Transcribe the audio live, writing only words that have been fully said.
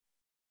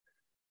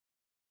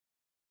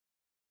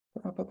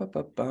Hello,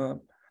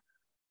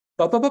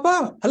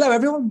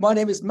 everyone. My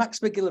name is Max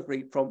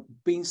McGillivray from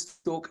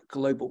Beanstalk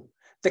Global.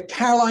 The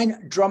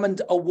Caroline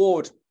Drummond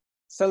Award,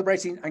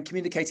 celebrating and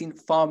communicating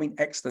farming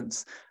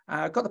excellence.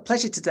 I've got the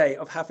pleasure today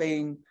of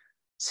having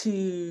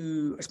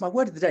it's my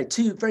word of the day,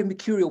 two very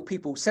mercurial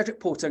people, Cedric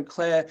Porter and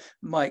Claire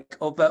Mike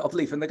of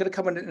Leaf, and they're going to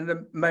come in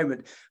a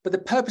moment. But the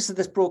purpose of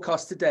this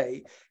broadcast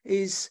today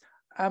is,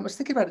 I was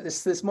thinking about it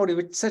this morning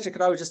with Cedric,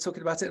 and I were just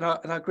talking about it in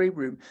our green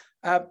room,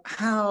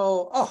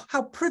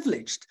 how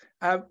privileged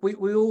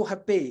we all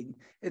have been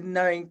in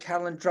knowing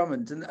Caroline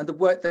Drummond and the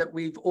work that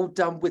we've all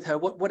done with her,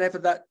 whatever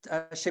that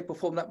shape or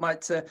form that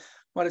might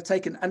have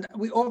taken. And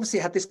we obviously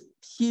had this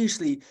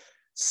hugely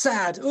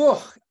sad,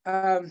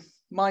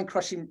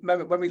 mind-crushing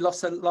moment when we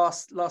lost her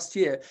last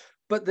year.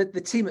 But the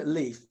team at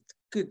Leaf,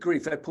 good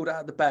grief, they pulled it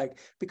out of the bag,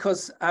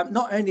 because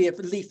not only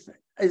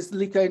is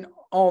Leaf going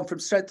on from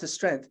strength to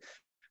strength,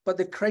 but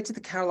they've created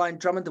the Caroline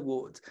Drummond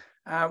Award,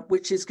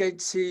 which is going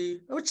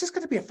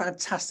to be a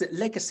fantastic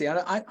legacy.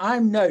 And I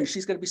know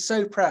she's going to be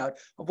so proud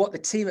of what the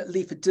team at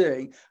Leaf are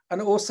doing.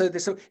 And also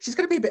she's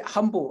going to be a bit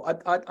humble,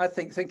 I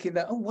think, thinking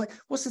that,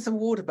 what's this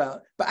award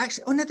about? But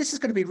actually, no, this is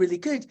going to be really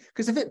good,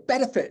 because if it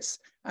benefits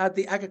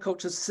the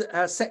agriculture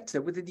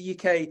sector within the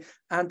UK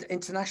and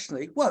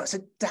internationally, well, that's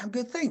a damn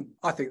good thing,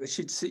 I think they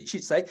should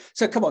say.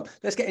 So come on,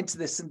 let's get into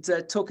this and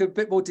talk a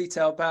bit more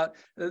detail about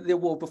the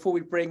award before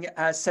we bring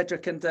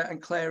Cedric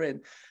and Claire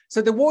in.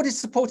 So the award is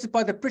supported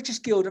by the British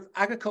Guild of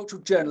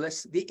Agricultural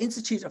Journalists, the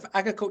Institute of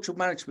Agricultural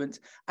Management,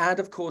 and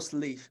of course,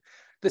 Leaf.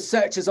 The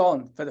search is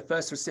on for the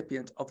first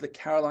recipient of the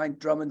Caroline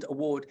Drummond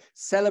Award,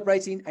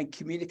 celebrating and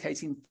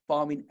communicating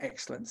farming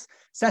excellence,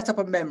 set up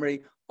in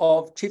memory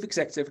of Chief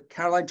Executive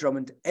Caroline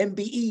Drummond,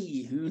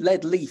 MBE, who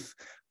led Leaf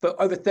for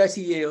over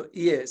 30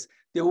 years.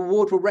 The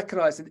award will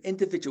recognise an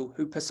individual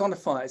who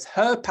personifies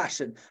her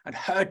passion and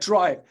her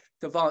drive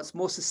to advance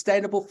more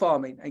sustainable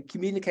farming and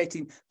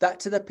communicating that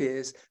to their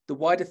peers, the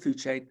wider food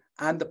chain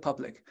and the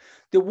public.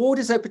 The award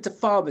is open to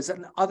farmers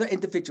and other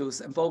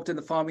individuals involved in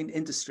the farming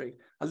industry.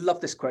 I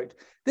love this quote.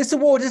 This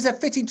award is a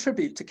fitting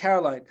tribute to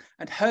Caroline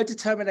and her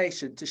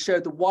determination to show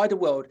the wider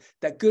world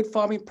that good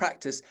farming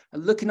practice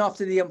and looking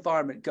after the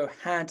environment go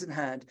hand in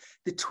hand.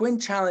 The twin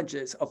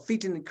challenges of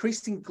feeding an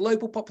increasing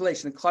global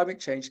population and climate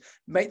change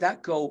make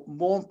that goal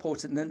more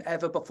important than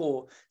ever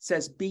before,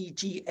 says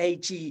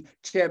BGAJ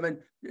Chairman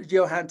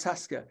Johann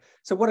Tasker.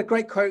 So what a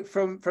great quote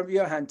from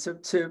Johann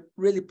to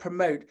really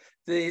promote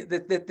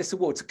this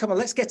award. So come on,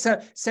 let's get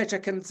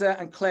Cedric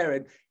and Claire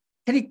in.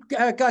 Can you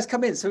guys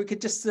come in so we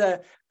could just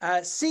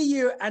see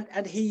you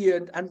and hear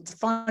you and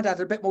find out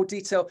a bit more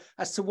detail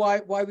as to why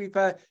we've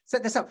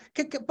set this up.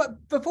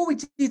 But before we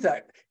do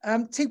that,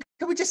 team,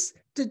 can we just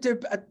do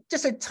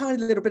just a tiny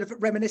little bit of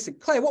reminiscing?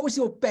 Claire, what was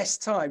your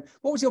best time?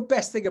 What was your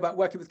best thing about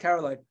working with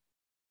Caroline?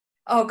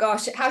 Oh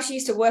gosh, how she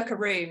used to work a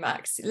room,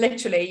 Max.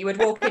 Literally, you would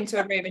walk into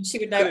a room and she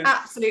would know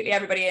absolutely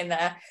everybody in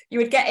there. You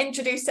would get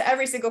introduced to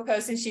every single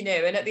person she knew,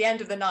 and at the end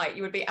of the night,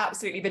 you would be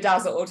absolutely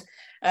bedazzled.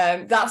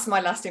 That's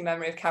my lasting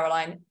memory of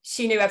Caroline.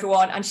 She knew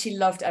everyone and she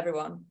loved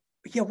everyone.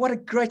 Yeah, what a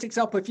great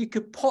example. If you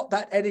could pot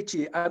that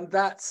energy and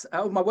that's,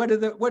 my word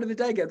of the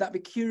day again, that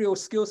mercurial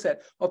skill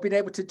set of being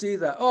able to do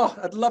that. Oh,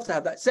 I'd love to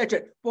have that.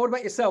 Cedric, what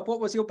about yourself? What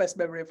was your best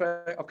memory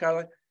of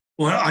Caroline?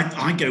 Well,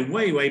 I go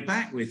way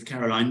back with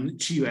Caroline.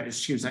 She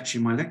was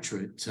actually my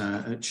lecturer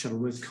at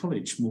Shuttleworth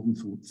College more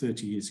than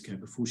 30 years ago,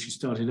 before she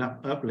started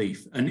up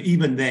Leaf. And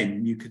even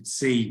then, you could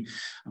see,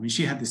 I mean,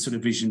 she had this sort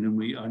of vision,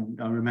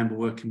 and I remember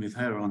working with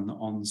her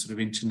on sort of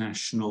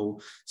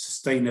international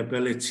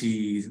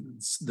sustainability,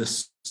 the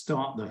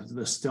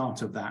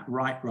start of that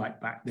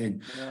right back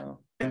then. Yeah.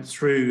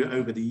 Through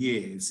over the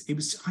years, I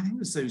think it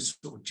was those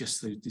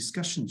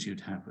discussions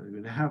you'd have. You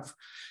would have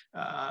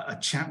a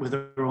chat with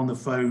her on the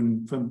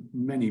phone for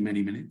many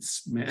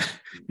minutes.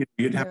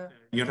 You'd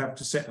have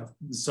to set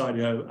aside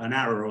an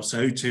hour or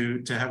so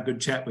to have a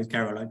good chat with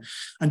Caroline,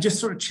 and just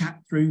sort of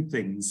chat through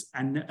things,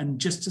 and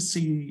just to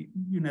see,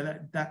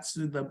 that's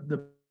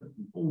the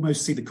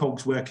almost see the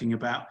cogs working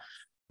about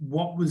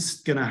what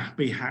was going to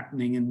be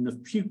happening in the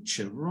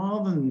future,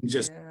 rather than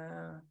just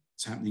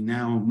what's happening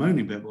now,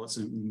 moaning about what's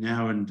happening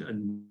now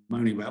and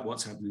moaning about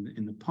what's happening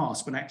in the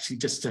past, but actually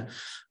just to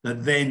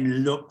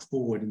then look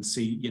forward and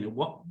see,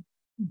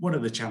 what are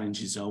the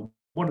challenges are,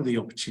 what are the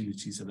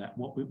opportunities of that,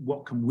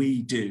 what can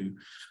we do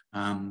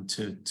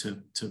to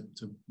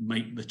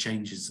make the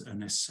changes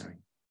necessary.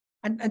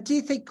 And do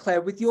you think, Claire,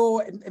 with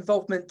your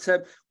involvement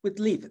with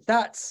Leaf,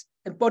 that's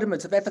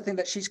embodiment of everything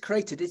that she's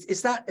created,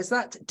 is that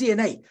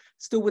DNA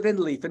still within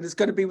Leaf and is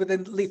going to be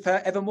within Leaf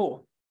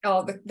evermore?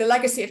 Oh, the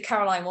legacy of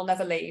Caroline will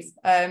never leave.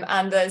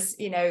 And there's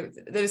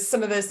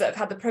some of us that have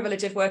had the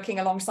privilege of working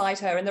alongside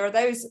her, and there are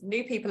those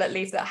new people at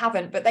Leaf that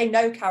haven't, but they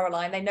know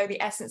Caroline, they know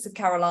the essence of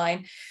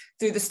Caroline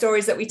through the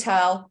stories that we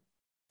tell.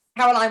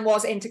 Caroline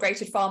was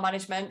integrated farm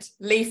management.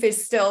 Leaf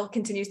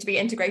continues to be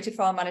integrated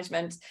farm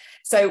management.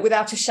 So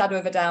without a shadow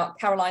of a doubt,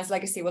 Caroline's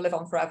legacy will live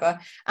on forever.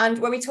 And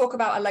when we talk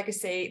about a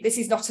legacy, this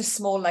is not a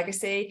small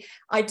legacy.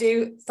 I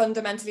do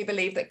fundamentally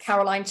believe that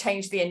Caroline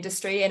changed the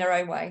industry in her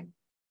own way.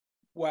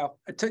 Wow,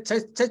 I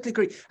totally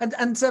agree. And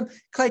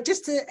Claire,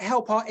 just to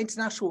help our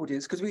international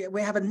audience, because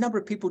we have a number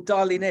of people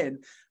dialing in,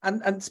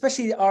 and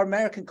especially our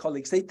American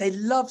colleagues, they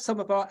love some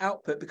of our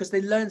output because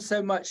they learn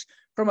so much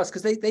from us,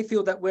 because they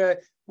feel that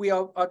we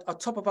are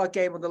top of our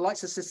game on the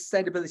likes of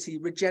sustainability,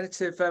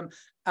 regenerative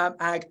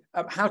ag,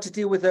 how to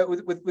deal with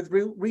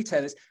real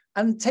retailers,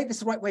 and take this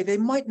the right way. They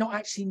might not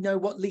actually know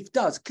what Leaf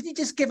does. Could you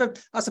just give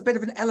us a bit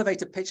of an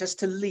elevator pitch as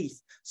to Leaf,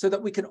 so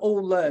that we can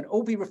all learn,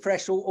 all be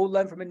refreshed, all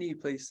learn from anew,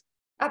 please?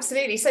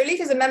 Absolutely. So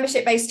Leaf is a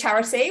membership-based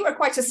charity. We're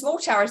quite a small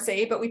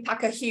charity, but we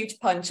pack a huge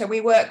punch, and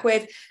we work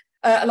with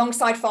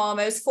alongside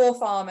farmers, for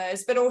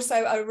farmers, but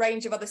also a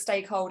range of other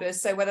stakeholders.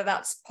 So whether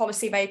that's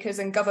policymakers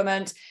and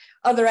government,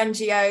 other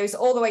NGOs,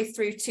 all the way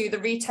through to the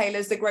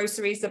retailers, the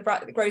groceries, the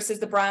grocers,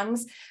 the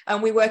brands.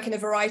 And we work in a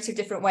variety of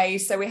different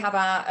ways. So we have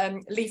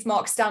our Leaf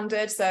Mark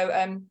standard,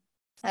 so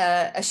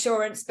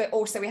assurance, but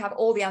also we have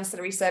all the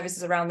ancillary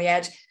services around the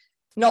edge.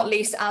 Not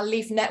least our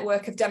Leaf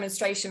network of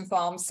demonstration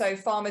farms. So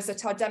farmers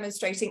that are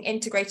demonstrating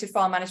integrated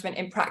farm management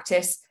in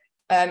practice,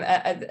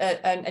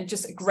 and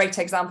just great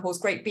examples,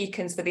 great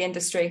beacons for the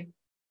industry.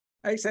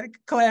 Excellent.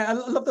 Claire, I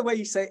love the way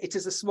you say it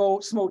is a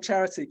small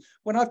charity.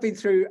 When I've been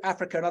through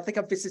Africa, and I think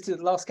I've visited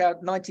the last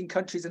count 19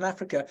 countries in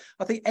Africa,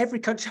 I think every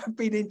country I've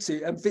been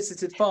into and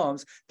visited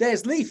farms,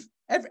 there's Leaf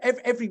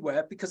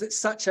everywhere, because it's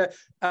such a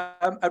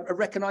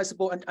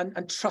recognizable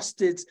and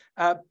trusted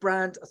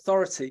brand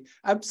authority.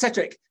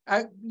 Cedric,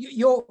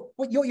 your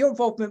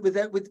involvement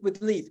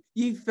with Leaf,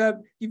 you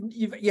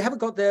haven't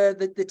got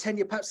the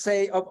tenure, perhaps,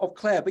 say, of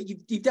Claire, but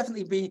you've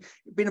definitely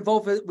been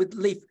involved with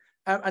Leaf.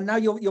 And now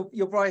you're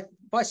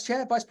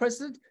vice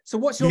president. So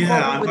what's your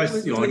involvement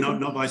with Leaf?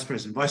 Not vice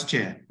president, vice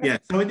chair. Yeah.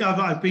 So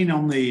I've been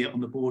on the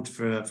board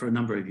for a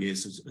number of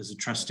years as a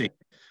trustee.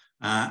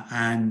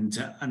 And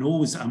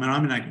always, I mean,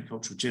 I'm an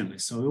agricultural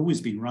journalist, so I've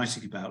always been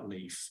writing about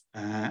Leaf.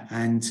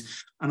 I'm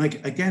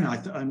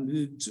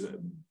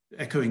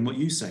echoing what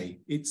you say.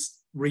 It's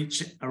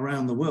reach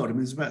around the world. I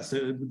mean,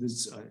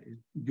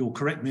 you'll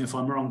correct me if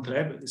I'm wrong,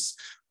 Claire, but there's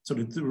sort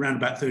of around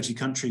about 30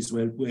 countries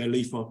where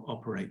Leaf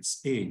operates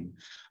in.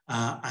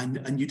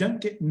 And you don't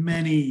get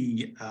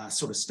many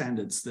sort of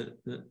standards that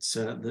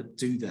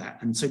do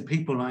that. And so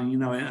people,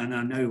 and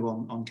I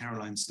know on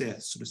Caroline's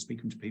death, sort of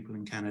speaking to people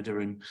in Canada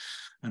and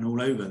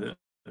all over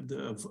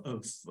their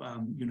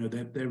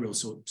real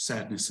sort of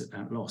sadness at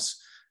that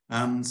loss.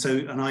 And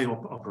I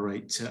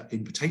operate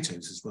in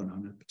potatoes as well.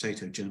 I'm a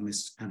potato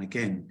journalist, and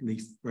again,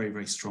 Leaf very,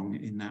 very strong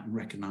in that, and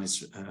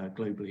recognised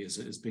globally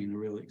as being a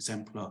real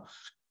exemplar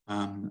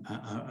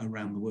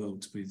around the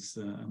world with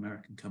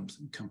American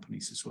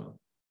companies as well.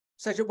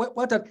 Cedric,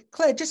 well done.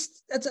 Claire,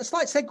 just as a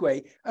slight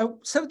segue,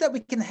 so that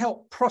we can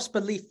help prosper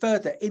Leaf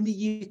further in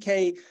the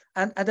UK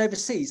and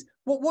overseas,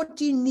 what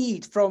do you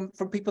need from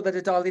people that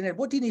are dialing in?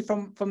 What do you need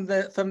from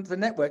the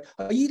network?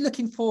 Are you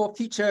looking for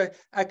future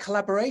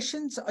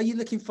collaborations? Are you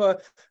looking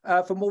for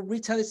more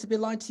retailers to be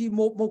aligned to you,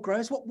 more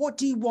growers? What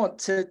do you want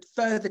to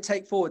further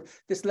take forward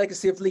this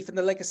legacy of Leaf and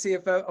the legacy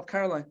of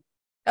Caroline?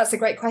 That's a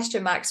great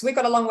question, Max. We've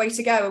got a long way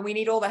to go, and we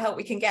need all the help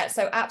we can get.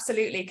 So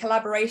absolutely,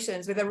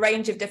 collaborations with a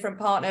range of different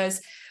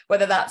partners,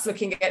 whether that's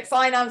looking at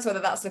finance,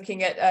 whether that's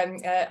looking at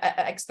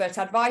expert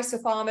advice for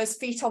farmers,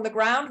 feet on the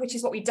ground, which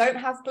is what we don't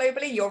have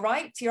globally. You're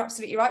right. You're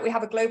absolutely right. We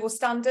have a global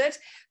standard,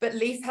 but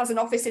Leaf has an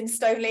office in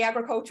Stoneleigh,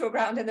 agricultural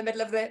ground in the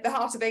middle of the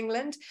heart of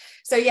England.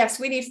 So yes,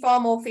 we need far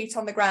more feet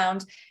on the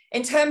ground.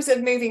 In terms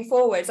of moving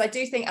forwards, I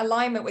do think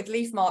alignment with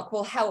Leaf Mark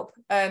will help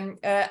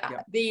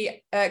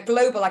the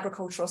global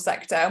agricultural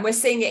sector. And we're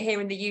seeing it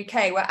here in the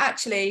UK, where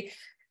actually,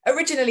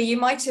 originally you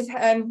might have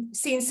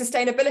seen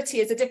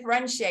sustainability as a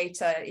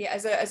differentiator.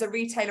 As a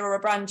retailer or a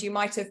brand, you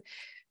might have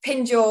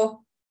pinned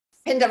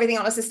everything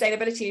on a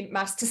sustainability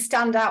mask to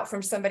stand out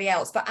from somebody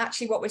else. But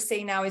actually what we're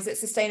seeing now is that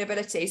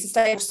sustainability,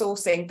 sustainable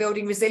sourcing,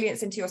 building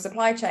resilience into your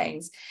supply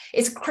chains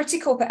is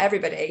critical for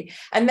everybody.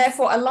 And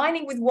therefore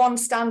aligning with one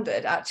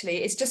standard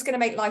actually is just going to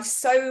make life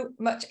so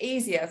much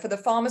easier for the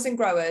farmers and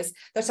growers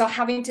that are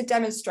having to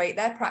demonstrate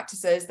their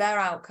practices, their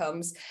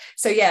outcomes.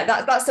 So yeah,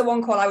 that's the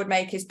one call I would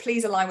make, is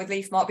please align with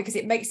Leaf Mark, because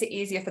it makes it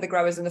easier for the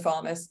growers and the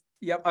farmers.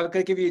 Yeah, I'm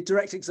going to give you a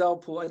direct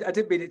example. I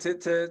didn't mean it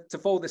to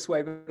fall this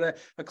way, but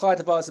a client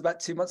of ours about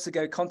 2 months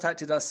ago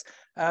contacted us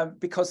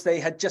because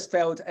they had just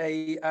failed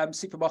a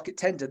supermarket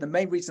tender. The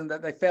main reason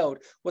that they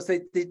failed was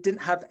they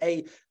didn't have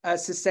a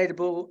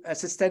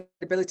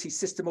sustainability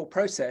system or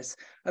process.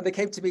 And they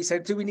came to me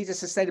saying, do we need a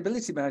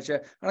sustainability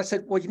manager? And I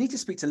said, well, you need to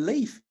speak to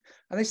Leaf.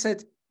 And they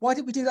said, why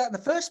didn't we do that in the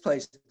first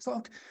place? It's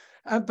like,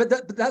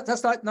 but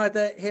that's like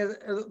neither here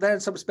nor there in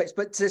some respects,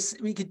 but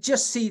we could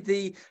just see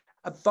the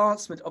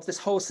advancement of this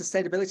whole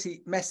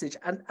sustainability message,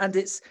 and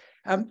it's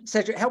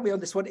Cedric, help me on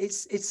this one.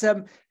 It's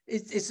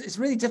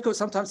really difficult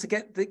sometimes to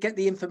get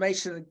the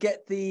information and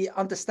get the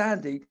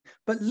understanding,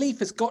 but Leaf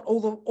has got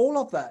all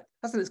of that,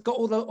 hasn't it? It's got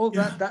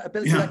that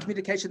ability, that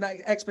communication,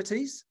 that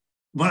expertise.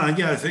 Well,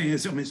 yeah, I think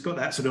it's got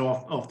that sort of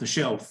off the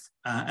shelf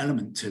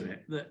element to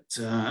it, that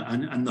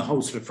and the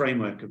whole sort of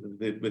framework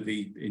with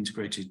the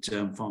integrated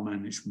farm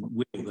management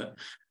wheel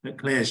that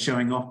Claire's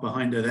showing off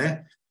behind her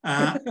there.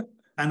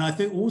 And I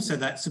think also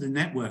that sort of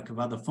network of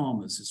other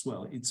farmers as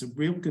well. It's a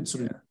real good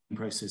sort of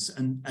process.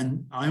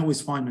 And I always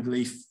find with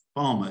leaf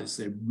farmers,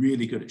 they're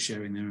really good at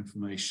sharing their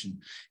information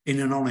in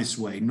an honest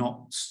way,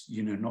 not,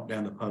 you know, not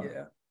down the pub.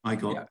 Yeah. I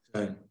got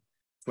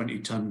 20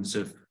 tons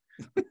of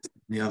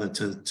the other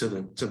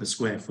to the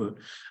square foot.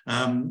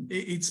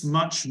 It's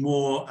much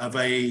more of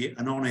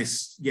an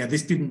honest, yeah,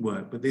 this didn't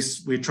work, but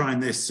we're trying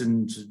this,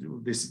 and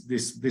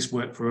this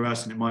worked for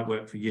us, and it might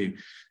work for you.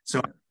 So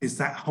it's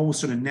that whole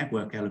sort of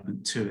network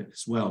element to it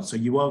as well. So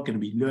you are going to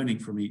be learning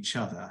from each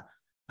other,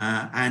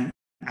 and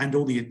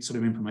all the sort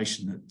of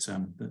information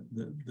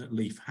that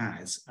Leaf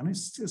has. And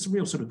it's a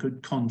real sort of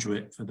good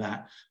conduit for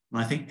that.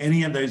 And I think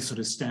any of those sort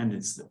of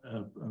standards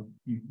that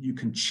you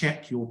can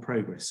check your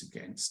progress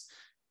against.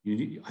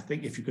 I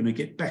think if you're going to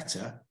get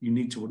better, you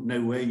need to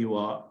know where you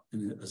are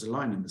as a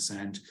line in the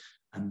sand,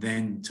 and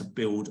then to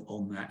build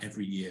on that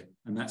every year.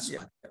 And that's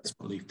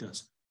what Leaf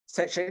does.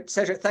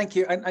 Cedric, thank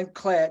you. And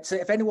Claire, so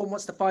if anyone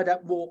wants to find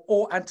out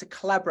more and to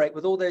collaborate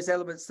with all those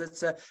elements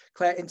that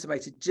Claire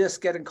intimated,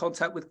 just get in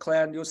contact with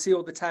Claire, and you'll see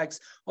all the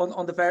tags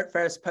on the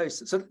various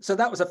posts. So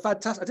that was a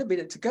fantastic, I didn't mean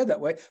it to go that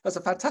way. That's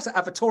a fantastic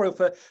advertorial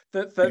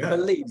for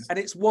Leaf. And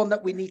it's one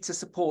that we need to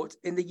support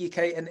in the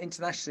UK and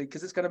internationally,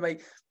 because it's going to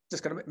make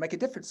a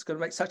difference. It's going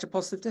to make such a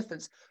positive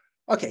difference.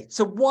 Okay,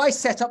 so why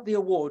set up the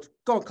award?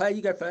 Go on, Claire,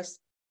 you go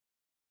first.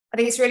 I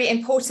think it's really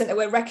important that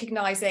we're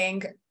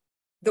recognising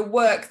the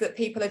work that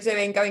people are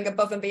doing, going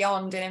above and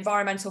beyond in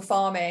environmental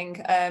farming,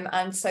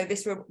 and so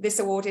this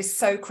award is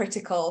so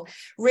critical.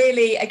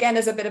 Really, again,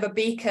 as a bit of a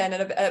beacon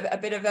and a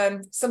bit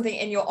of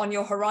something on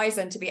your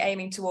horizon to be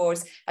aiming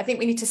towards. I think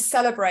we need to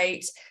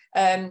celebrate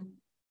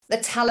the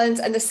talent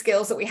and the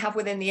skills that we have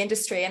within the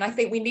industry, and I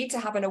think we need to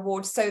have an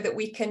award so that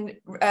we can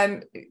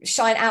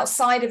shine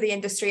outside of the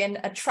industry and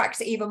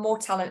attract even more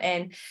talent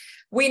in.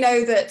 We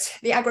know that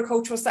the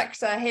agricultural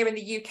sector here in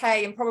the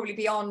UK and probably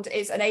beyond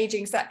is an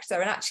ageing sector,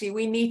 and actually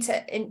we need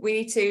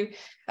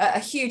a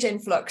huge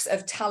influx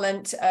of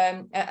talent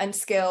and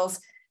skills,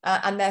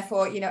 and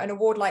therefore, you know, an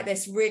award like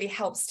this really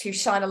helps to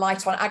shine a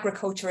light on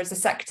agriculture as a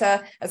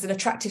sector, as an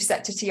attractive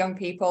sector to young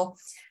people.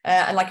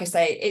 And like I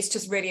say, it's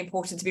just really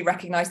important to be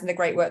recognised in the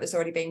great work that's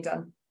already being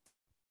done.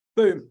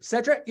 Boom.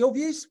 Cedric, your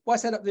views? Why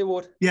set up the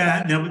award?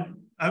 Yeah, no,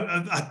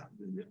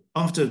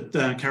 after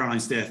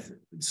Caroline's death,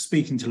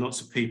 speaking to lots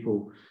of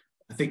people,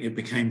 I think it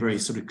became very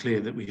sort of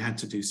clear that we had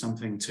to do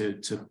something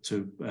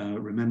to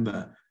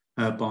remember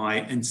her by,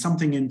 and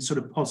something in sort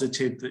of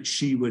positive that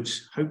she would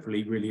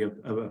hopefully really have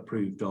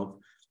approved of.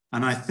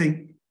 And I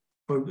think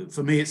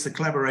for me, it's the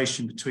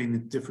collaboration between the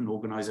different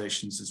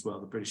organisations as well,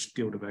 the British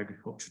Guild of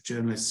Agricultural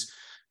Journalists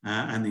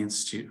and the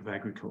Institute of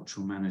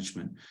Agricultural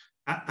Management.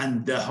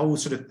 And the whole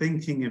sort of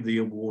thinking of the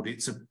award,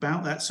 it's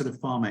about that sort of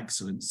farm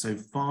excellence. So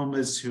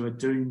farmers who are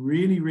doing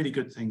really, really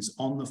good things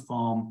on the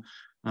farm,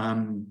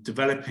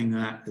 developing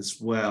that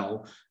as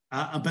well,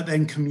 but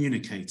then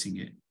communicating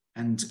it.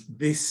 And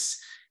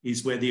this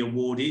is where the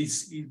award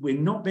is. We're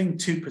not being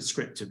too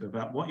prescriptive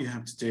about what you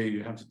have to do.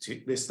 You have to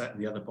tick this, that,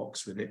 and the other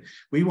box with it.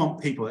 We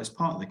want people, as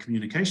part of the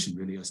communication,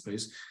 really, I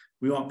suppose,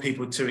 we want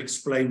people to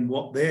explain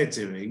what they're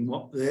doing,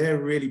 what they're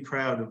really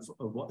proud of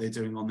what they're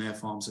doing on their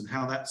farms, and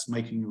how that's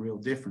making a real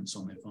difference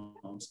on their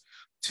farms.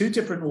 Two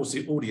different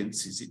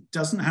audiences. It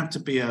doesn't have to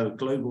be a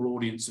global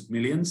audience of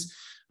millions.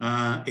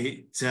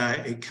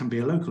 It can be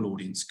a local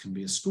audience, can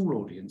be a school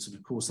audience, and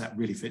of course that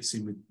really fits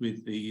in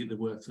with the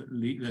work that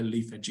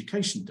Leaf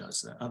Education does,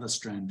 that other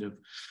strand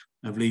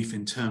of Leaf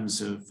in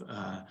terms of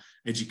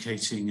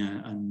educating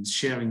and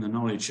sharing the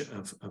knowledge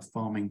of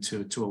farming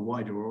to a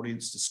wider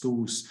audience, to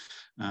schools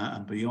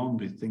and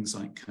beyond, with things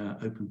like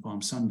Open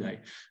Farm Sunday.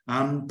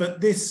 But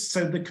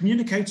the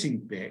communicating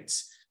bit,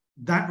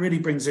 that really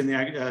brings in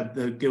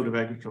the Guild of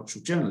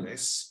Agricultural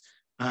Journalists.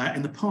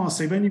 In the past,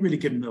 they've only really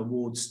given the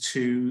awards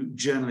to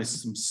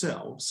journalists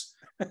themselves.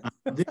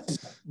 This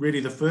is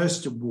really the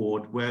first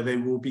award where they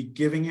will be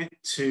giving it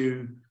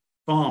to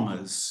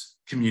farmers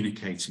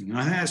communicating. And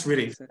I think that's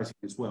really exciting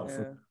as well.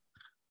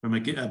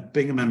 From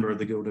being a member of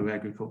the Guild of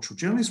Agricultural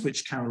Journalists,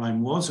 which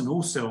Caroline was, and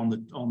also on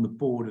the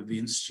board of the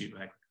Institute of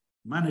Agricultural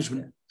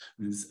Management,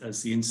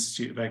 as the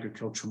Institute of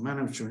Agricultural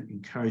Management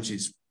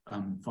encourages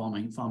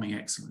farming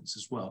excellence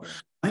as well.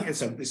 I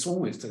think it's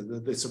almost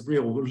there's a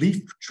real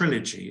Leaf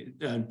trilogy,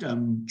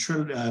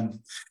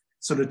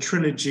 sort of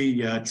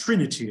trilogy,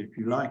 trinity, if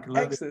you like.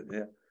 Excellent,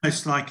 yeah.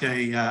 Almost like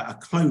a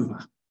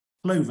clover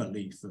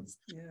leaf of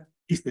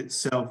Leaf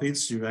itself, the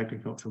Institute of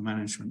Agricultural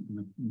Management, and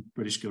the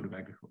British Guild of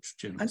Agricultural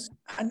Journalists.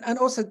 And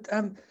also,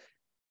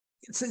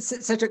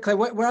 Cedric, Claire,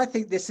 where I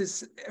think this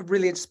is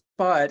really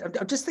inspired,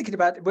 I'm just thinking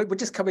about, we're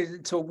just coming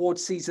into award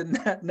season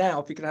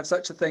now, if you can have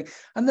such a thing.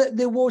 And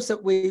the awards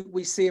that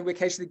we see, and we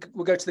occasionally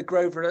will go to the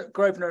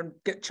Grosvenor and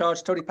get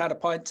charged £20 a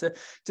pint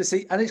to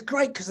see. And it's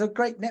great because they're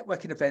great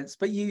networking events.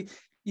 But you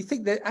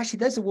think that actually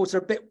those awards are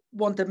a bit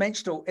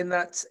one-dimensional, in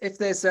that if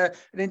there's an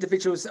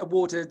individual's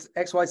awarded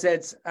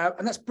XYZ,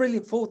 and that's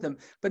brilliant for them,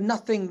 but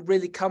nothing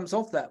really comes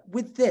of that.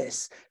 With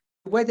this,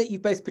 way that you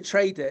both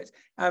portrayed it,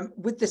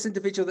 with this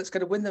individual that's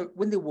going to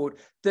win the award,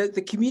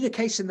 the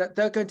communication that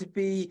they're going to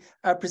be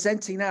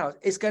presenting now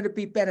is going to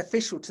be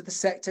beneficial to the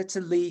sector,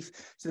 to LEAF,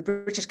 to the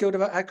British Guild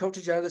of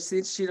Agriculture Journalists, the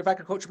Institute of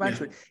Agricultural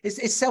Management. Yeah.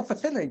 It's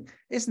self-fulfilling,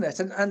 isn't it?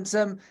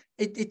 And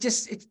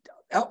it's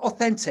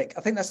authentic.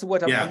 I think that's the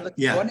word I'm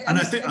looking for. And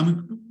I think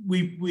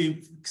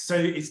we've so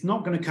it's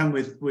not going to come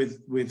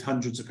with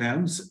hundreds of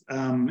pounds.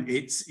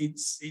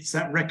 It's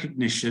that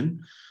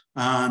recognition.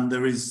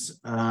 There is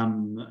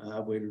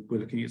we're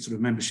looking at sort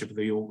of membership of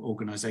the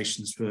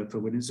organisations for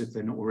winners if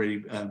they're not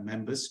already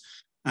members,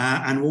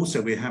 and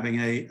also we're having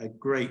a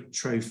great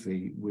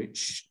trophy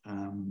which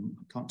I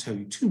can't tell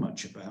you too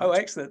much about. Oh,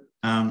 excellent!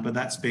 But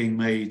that's being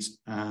made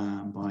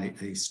by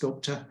a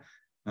sculptor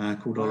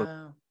called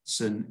Oliver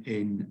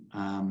in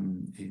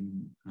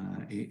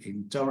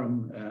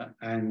Durham,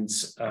 and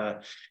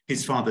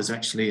his father's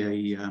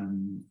actually a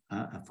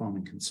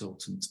farming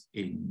consultant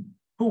in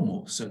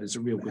Cornwall, so there's a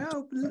real good.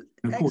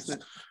 And of course,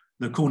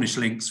 the Cornish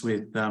links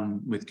with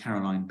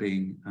Caroline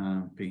being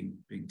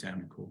down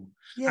in Cornwall.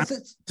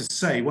 Yes, to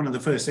say one of the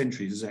first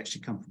entries has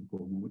actually come from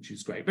Cornwall, which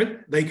is great.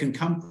 But they can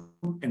come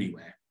from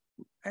anywhere.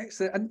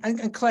 Excellent.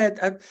 And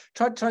Claire,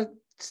 try to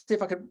see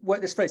if I can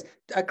work this phrase.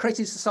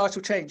 Creating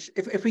societal change.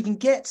 If we can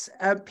get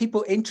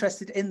people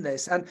interested in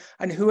this,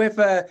 and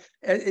whoever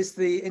is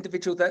the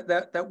individual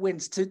that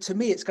wins, to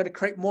me, it's going to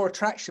create more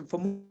attraction for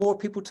more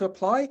people to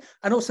apply,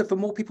 and also for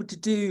more people to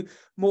do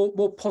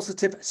more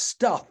positive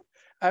stuff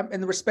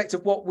in the respect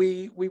of what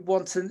we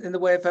want in the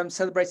way of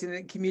celebrating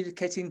and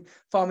communicating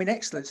farming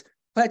excellence.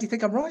 Claire, do you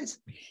think I'm right?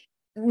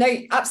 No,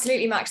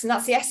 absolutely, Max. And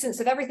that's the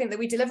essence of everything that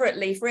we deliver at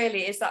LEAF,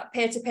 really, is that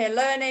peer-to-peer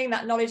learning,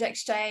 that knowledge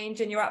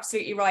exchange. And you're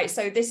absolutely right.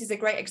 So this is a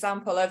great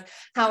example of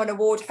how an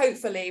award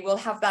hopefully will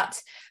have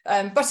that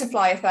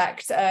butterfly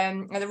effect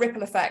and the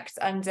ripple effect.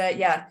 And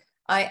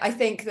I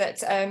think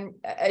that,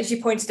 as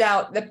you pointed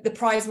out, the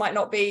prize might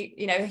not be,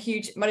 a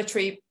huge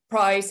monetary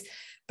prize,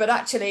 but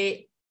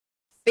actually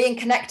being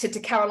connected to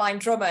Caroline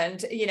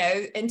Drummond,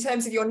 in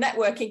terms of your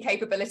networking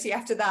capability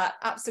after that,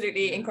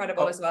 absolutely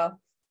incredible as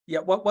well. Yeah,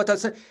 what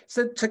does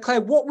so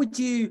Claire, what would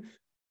your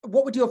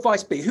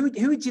advice be? Who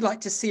would you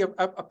like to see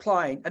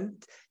applying?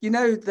 And you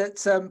know that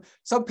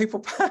some people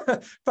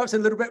perhaps a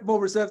little bit more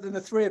reserved than the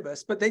three of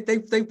us, but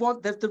they're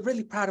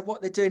really proud of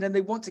what they're doing and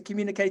they want to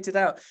communicate it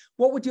out.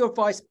 What would your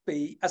advice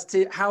be as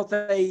to how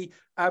they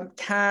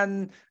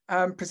can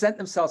present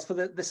themselves for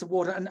this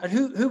award? And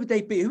who would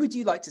they be? Who would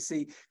you like to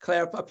see,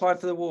 Claire, applying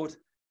for the award?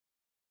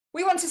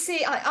 We want to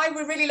see, I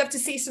would really love to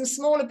see some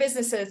smaller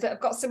businesses that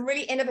have got some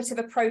really innovative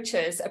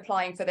approaches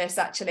applying for this,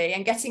 actually,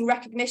 and getting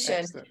recognition.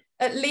 Excellent.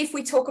 At LEAF,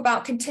 we talk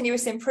about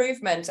continuous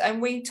improvement,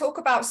 and we talk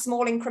about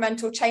small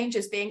incremental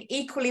changes being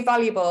equally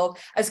valuable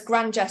as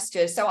grand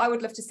gestures. So I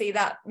would love to see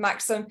that,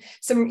 Max, some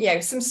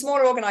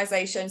smaller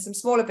organisations, some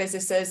smaller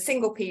businesses,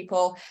 single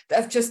people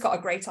that have just got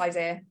a great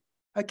idea.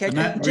 Okay,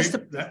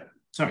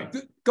 sorry.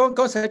 Go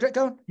on, Cedric,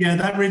 go on. Yeah,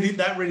 that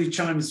really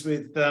chimes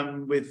with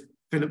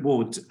Philip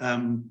Ward,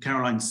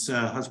 Caroline's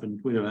husband,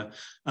 widower,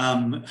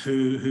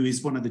 who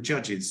is one of the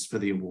judges for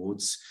the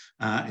awards.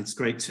 It's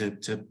great to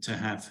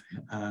have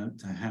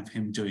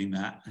him doing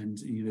that, and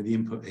the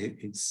input.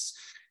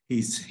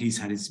 He's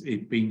had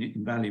it been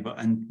invaluable,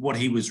 and what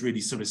he was really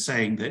sort of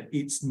saying that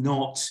it's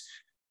not.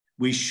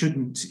 It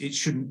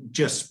shouldn't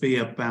just be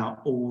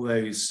about all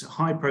those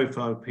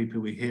high-profile people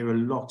we hear a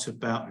lot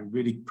about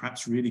who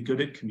perhaps really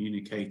good at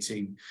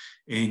communicating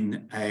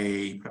in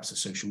perhaps a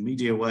social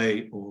media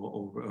way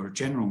or a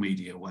general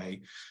media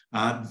way.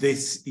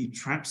 This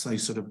attracts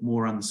those sort of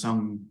more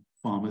unsung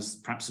farmers,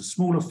 perhaps the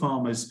smaller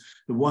farmers,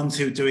 the ones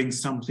who are doing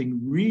something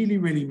really,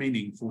 really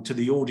meaningful to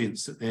the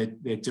audience that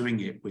they're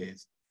doing it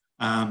with,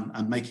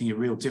 and making a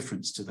real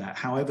difference to that,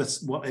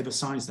 whatever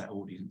size that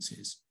audience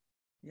is.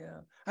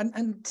 Yeah,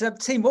 and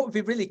team, what would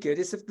be really good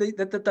is if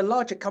the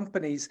larger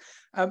companies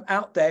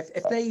out there,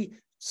 if they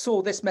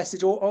saw this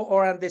message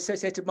or around the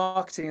associated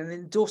marketing and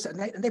endorsed it,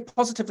 and they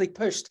positively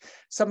pushed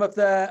some of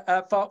the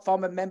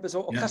farmer members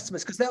or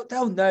customers, because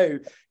they'll know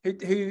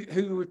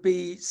who would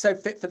be so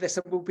fit for this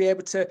and will be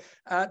able to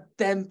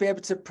then be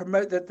able to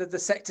promote the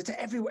sector to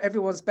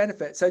everyone's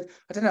benefit. So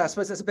I don't know, I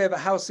suppose that's a bit of a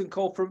house and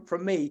call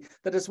from me,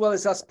 that as well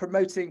as us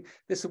promoting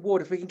this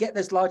award, if we can get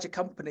those larger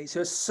companies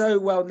who are so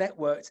well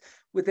networked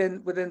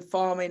within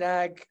farming,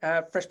 ag,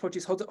 fresh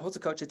produce,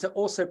 horticulture, to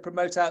also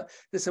promote out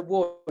this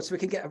award, so we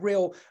can get a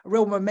real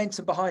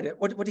momentum behind it.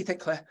 What do you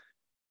think, Claire?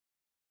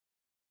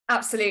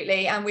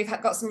 Absolutely, and we've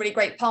got some really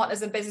great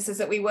partners and businesses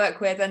that we work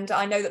with, and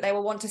I know that they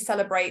will want to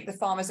celebrate the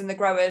farmers and the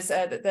growers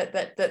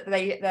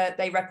that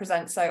they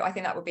represent. So I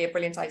think that would be a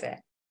brilliant idea.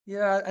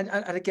 Yeah,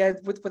 and again,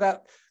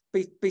 without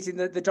beating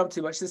the drum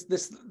too much,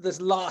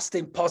 this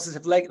lasting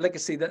positive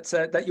legacy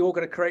that you're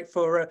going to create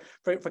for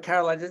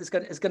Caroline is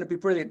going to be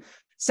brilliant.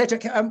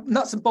 Cedric,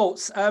 nuts and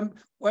bolts.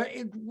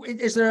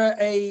 Is there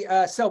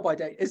a sell-by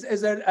date?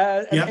 Is there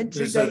an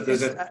entry date?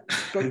 There's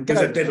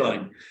a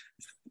deadline.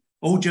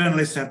 All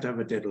journalists have to have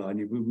a deadline.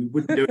 We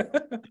wouldn't do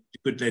a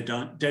good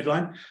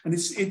deadline, and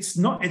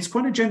it's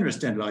quite a generous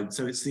deadline.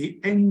 So it's the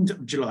end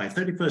of July,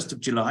 31st of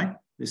July.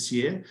 this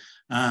year,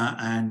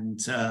 and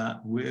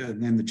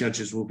then the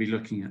judges will be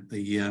looking at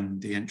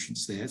the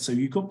entrance there. So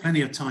you've got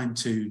plenty of time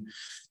to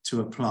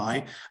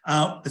apply.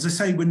 As I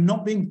say, we're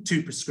not being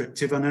too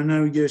prescriptive, and I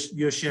know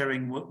you're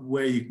sharing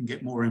where you can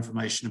get more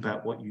information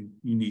about what you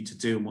need to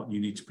do and what you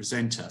need to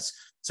present us.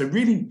 So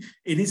really,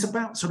 it is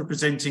about sort of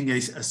presenting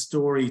a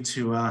story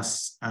to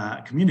us,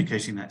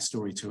 communicating that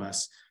story to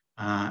us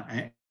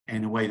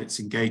in a way that's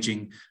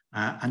engaging,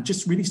 and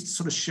just really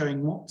sort of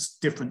showing what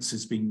difference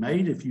has been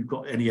made. If you've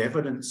got any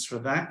evidence for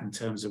that in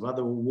terms of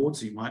other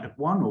awards you might have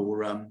won,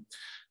 or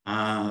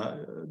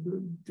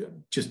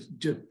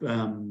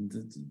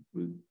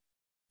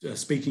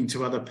speaking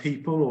to other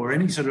people, or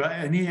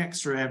any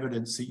extra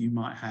evidence that you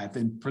might have,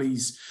 then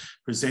please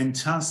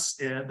present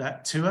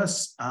that to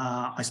us.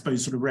 I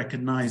suppose sort of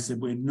recognise that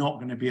we're not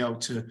going to be able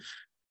to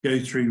go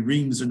through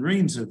reams and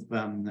reams of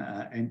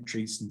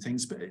entries and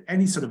things, but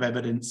any sort of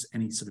evidence,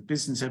 any sort of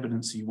business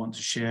evidence that you want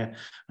to share,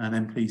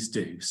 then please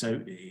do. So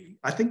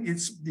I think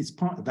it's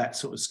part of that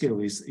sort of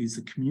skill is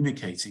the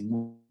communicating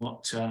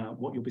what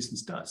your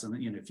business does, and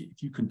if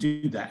you can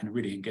do that in a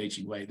really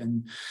engaging way,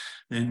 then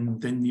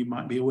you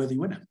might be a worthy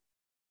winner.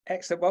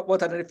 Excellent. Well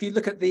done. And if you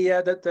look at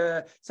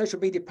the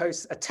social media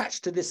posts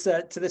attached to this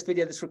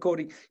video, this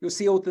recording, you'll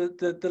see all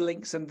the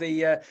links and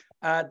the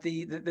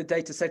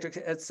data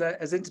Cedric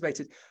has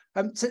intimated.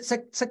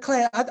 So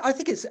Claire, I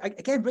think it's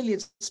again really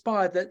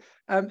inspired that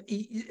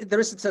there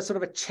isn't a sort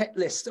of a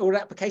checklist or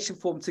an application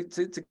form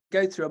to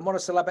go through, a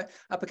monosyllable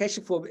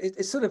application form.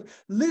 It's sort of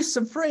loose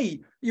and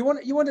free. You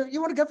want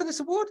to go for this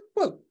award?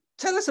 Well,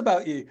 tell us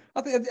about you.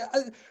 I think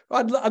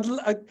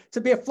I'd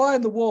to be a fly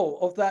on the wall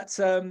of that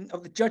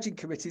of the judging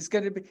committee is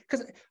going to be,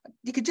 because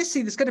you can just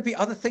see there's going to be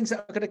other things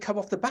that are going to come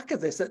off the back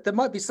of this. That there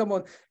might be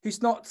someone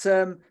who's not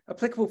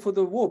applicable for the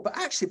award, but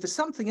actually for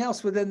something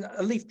else within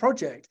a LEAF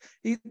project,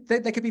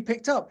 they could be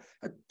picked up.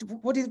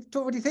 What do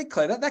you think,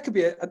 Claire? That could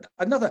be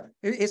another.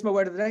 Here's my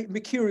word of the day: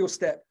 mercurial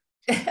step.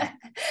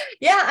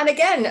 Yeah, and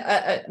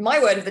again,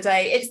 my word of the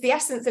day, it's the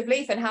essence of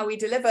LEAF and how we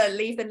deliver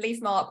LEAF and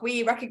LEAF Mark.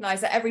 We recognise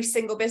that every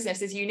single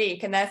business is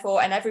unique, and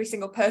every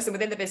single person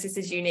within the business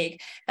is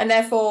unique, and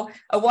therefore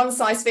a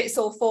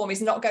one-size-fits-all form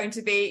is not going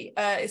to be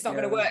it's not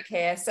going to work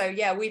here. So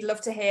yeah, we'd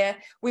love to hear.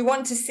 We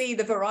want to see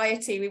the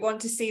variety, we want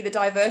to see the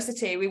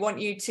diversity, we want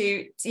you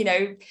to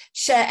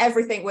share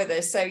everything with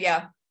us. So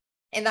yeah,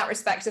 in that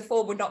respect, a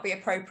form would not be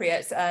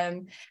appropriate. Yeah,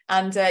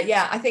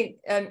 I think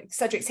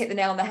Cedric's hit the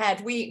nail on the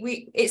head.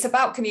 It's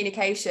about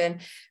communication.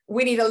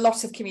 We need a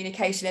lot of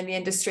communication in the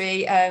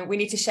industry. We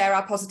need to share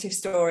our positive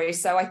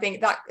stories. So I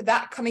think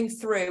that coming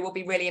through will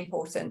be really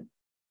important.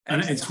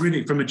 And it's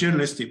really, from a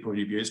journalistic point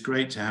of view, it's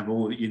great to have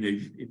all, if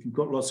you've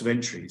got lots of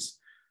entries.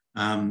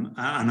 And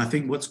I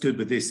think what's good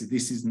with this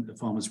isn't the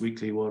Farmers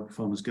Weekly Award,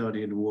 Farmers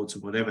Guardian Awards, or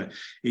whatever.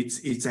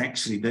 It's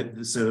actually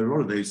that. So a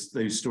lot of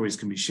those stories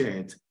can be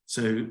shared.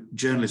 So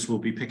journalists will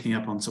be picking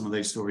up on some of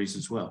those stories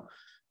as well.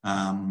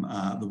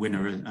 The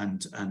winner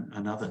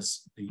and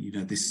others.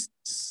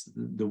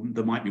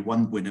 There might be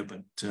one winner,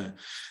 but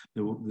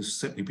there'll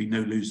certainly be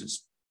no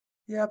losers.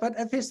 Yeah, but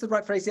if it's the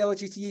right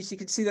phraseology to use, you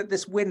can see that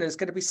this winner is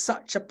going to be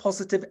such a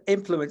positive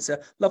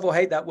influencer. Love or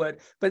hate that word,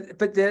 but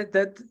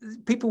the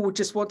people will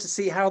just want to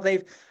see how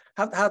they've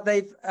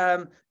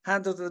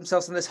handled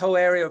themselves in this whole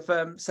area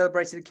of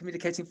celebrating and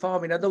communicating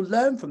farming, and they'll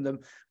learn from them,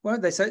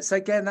 won't they? So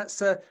again, that's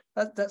so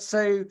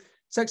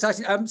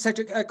exciting.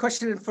 Cedric, a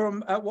question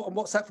from on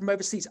WhatsApp from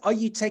overseas. Are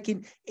you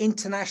taking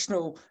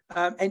international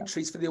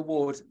entries for the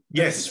award?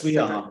 Yes, we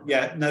are.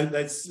 Yeah, no,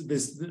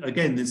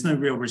 there's no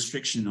real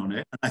restriction on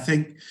it. And I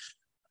think,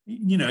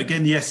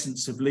 again, the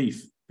essence of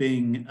LEAF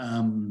being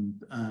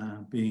and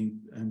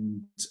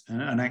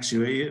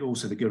actually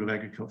also the Guild of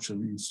Agriculture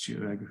and the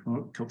Institute of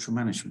Agricultural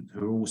Management,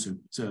 who are also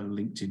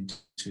linked into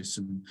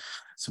some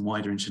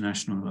wider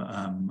international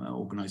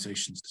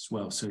organisations as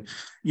well. So,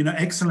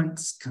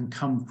 excellence can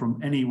come from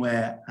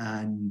anywhere,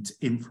 and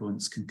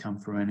influence can come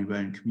from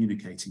anywhere, and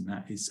communicating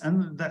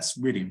and that's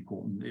really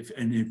important.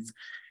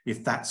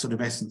 If that sort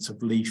of essence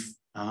of LEAF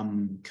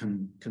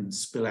can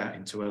spill out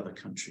into other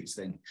countries,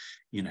 then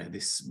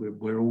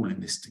we're all in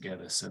this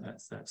together. So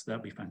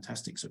that'd be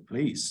fantastic. So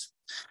please,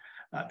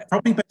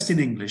 probably best in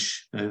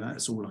English, though.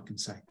 That's all I can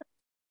say.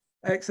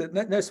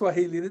 Excellent. No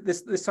Swahili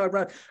this time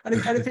around. And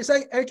if it's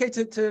okay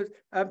to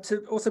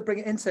also bring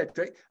it in,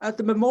 Cedric,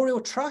 the Memorial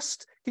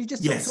Trust. Can you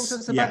just talk to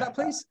us about that,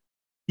 please?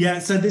 Yeah,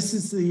 so this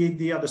is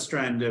the other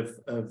strand of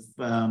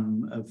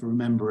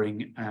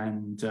remembering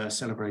and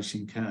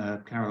celebrating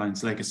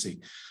Caroline's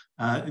legacy.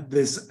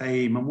 There's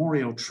a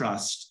memorial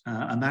trust,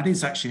 and that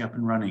is actually up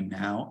and running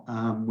now.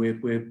 We're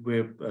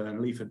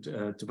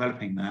LEAF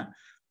developing that.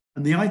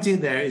 And the idea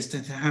there is to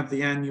have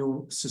the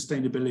annual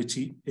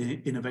Sustainability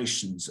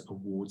Innovations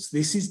Awards.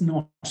 This is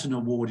not an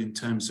award in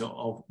terms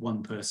of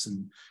one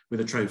person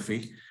with a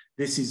trophy.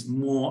 This is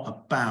more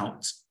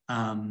about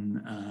funding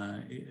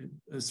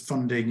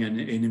and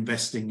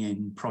investing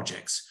in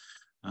projects.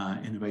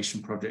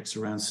 Innovation projects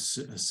around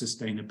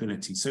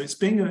sustainability. So it's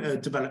being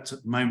developed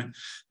at the moment.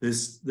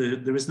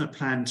 There isn't a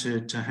plan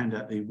to hand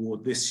out the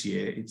award this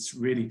year. It's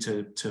really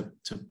to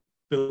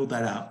build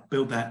that up,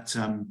 build that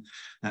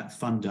that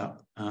fund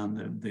up.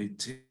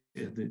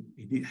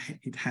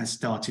 It has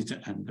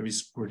started, and there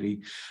is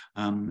already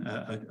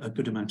a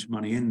good amount of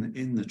money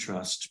in the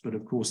trust. But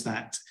of course,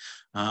 that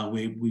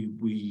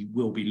we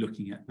will be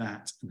looking at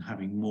that and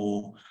having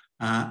more.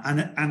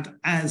 And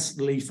as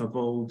Leaf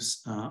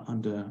evolves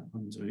under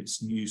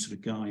its new sort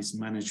of guise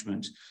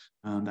management,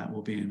 that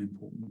will be an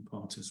important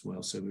part as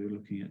well. So we're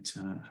looking at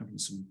having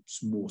some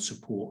more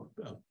support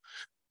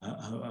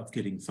of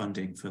getting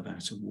funding for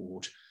that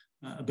award.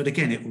 But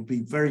again, it will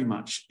be very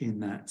much in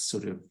that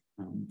sort of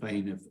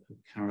vein of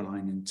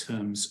Caroline, in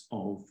terms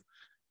of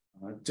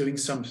doing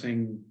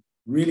something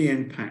really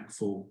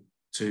impactful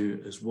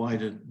to as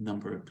wide a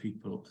number of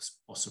people as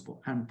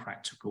possible and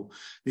practical.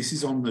 This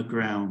is on the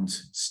ground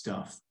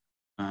stuff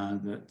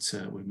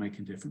that we're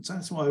making a difference.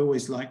 That's what I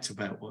always liked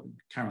about what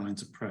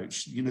Caroline's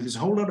approach. You know, there's a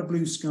whole lot of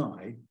blue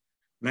sky,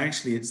 but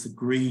actually it's the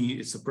green,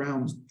 it's the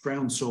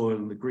brown soil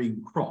and the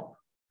green crop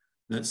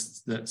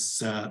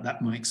that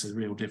makes a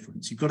real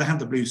difference. You've got to have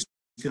the blue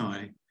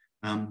sky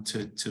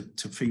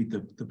to feed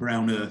the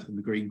brown earth and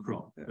the green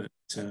crop. Yeah.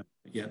 But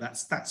yeah,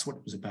 that's what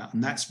it was about,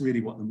 and that's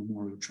really what the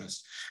Memorial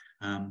Trust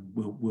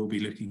will be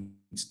looking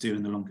to do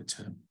in the longer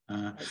term.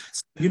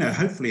 You know,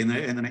 hopefully in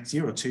the next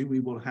year or two,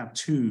 we will have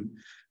two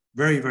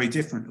very, very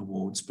different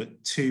awards,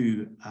 but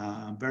two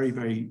very,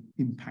 very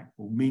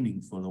impactful,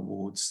 meaningful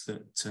awards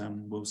that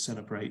will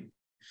celebrate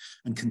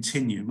and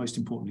continue, most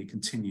importantly,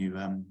 continue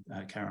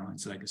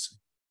Caroline's legacy.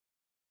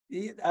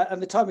 And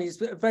the timing is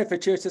very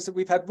fortuitous.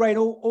 We've had rain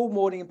all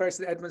morning in Bury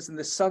St Edmunds, and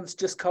the sun's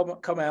just come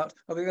out.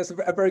 I think that's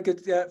a very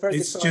good, very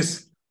good sign.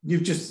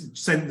 You've just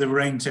sent the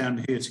rain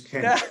down here to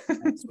Kent.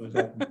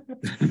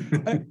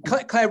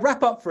 Yeah. Claire,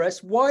 wrap up for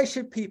us. Why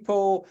should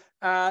people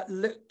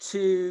look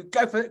to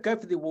go for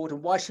the award,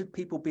 and why should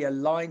people be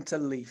aligned to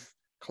Leaf?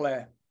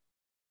 Claire.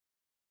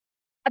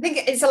 I think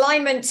it's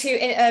alignment to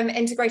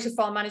integrated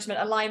farm management,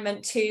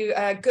 alignment to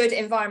good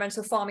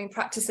environmental farming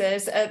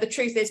practices. The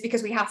truth is,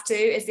 because we have to,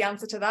 is the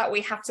answer to that.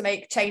 We have to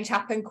make change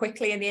happen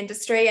quickly in the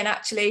industry, and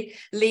actually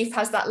Leaf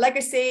has that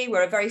legacy.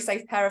 We're a very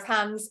safe pair of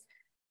hands.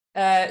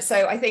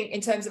 So I think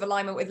in terms of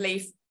alignment with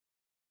Leaf,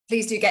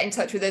 please do get in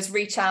touch with us,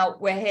 reach out.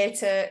 We're here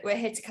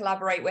to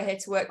collaborate. We're here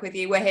to work with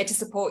you. We're here to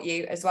support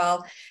you as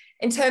well.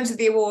 In terms of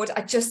the award,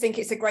 I just think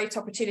it's a great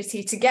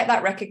opportunity to get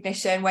that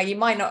recognition where you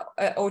might not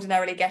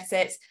ordinarily get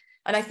it.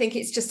 And I think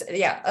it's just,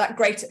 yeah, that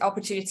great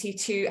opportunity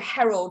to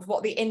herald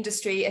what the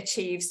industry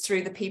achieves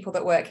through the people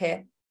that work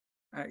here.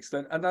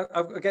 Excellent. And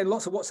again,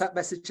 lots of WhatsApp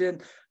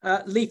messaging.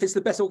 Leaf is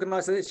the best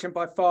organisation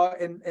by far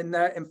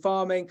in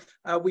farming.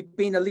 We've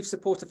been a Leaf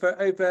supporter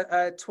for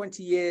over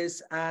 20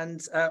 years,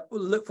 and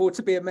we'll look forward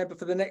to be a member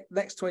for the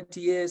next 20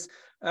 years.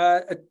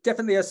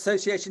 Definitely an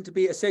association to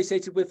be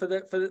associated with for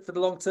the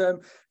long term.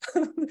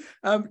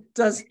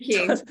 Does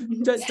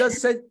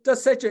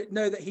Cedric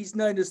know that he's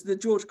known as the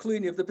George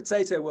Clooney of the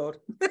potato world?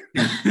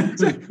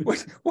 So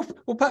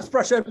we'll perhaps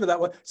brush over that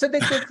one. So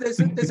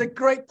there's a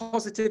great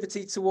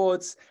positivity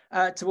towards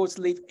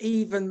Leaf,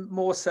 even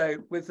more so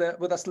with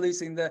us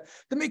losing the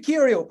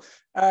mercurial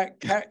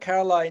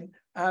Caroline.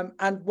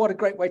 And what a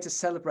great way to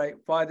celebrate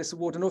via this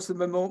award, and also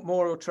the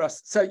Memorial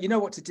Trust. So you know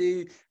what to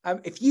do.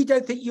 If you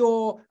don't think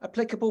you're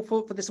applicable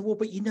for this award,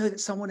 but you know that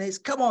someone is,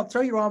 come on,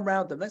 throw your arm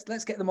around them.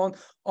 Let's get them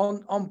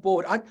on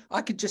board.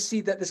 I could just see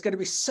that there's going to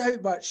be so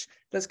much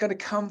that's going to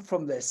come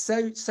from this.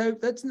 So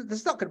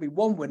there's not going to be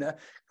one winner,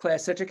 Claire,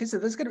 Cedric. So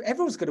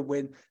everyone's going to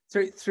win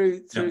through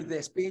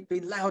this. Be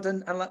loud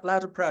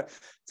and proud.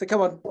 So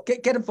come on,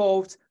 get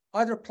involved.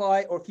 Either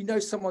apply, or if you know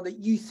someone that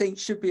you think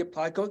should be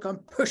applied, go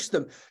and push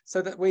them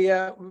so that we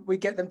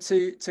get them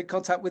to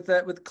contact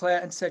with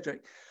Claire and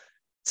Cedric.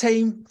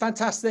 Team,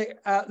 fantastic.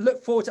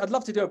 Look forward to, I'd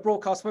love to do a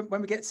broadcast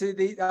when we get to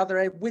the other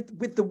end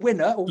with the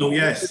winner. We'll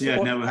have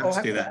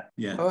to do that.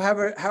 Yeah. Or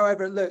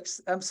however it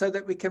looks, so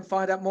that we can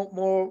find out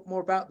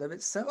more about them.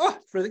 It's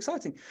really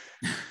exciting.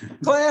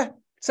 Claire,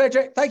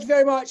 Cedric, thank you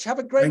very much. Have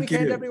a great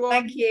weekend, everyone.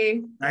 Thank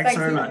you. Thanks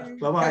very much.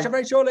 Bye bye. Catch you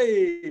very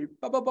shortly.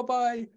 Bye.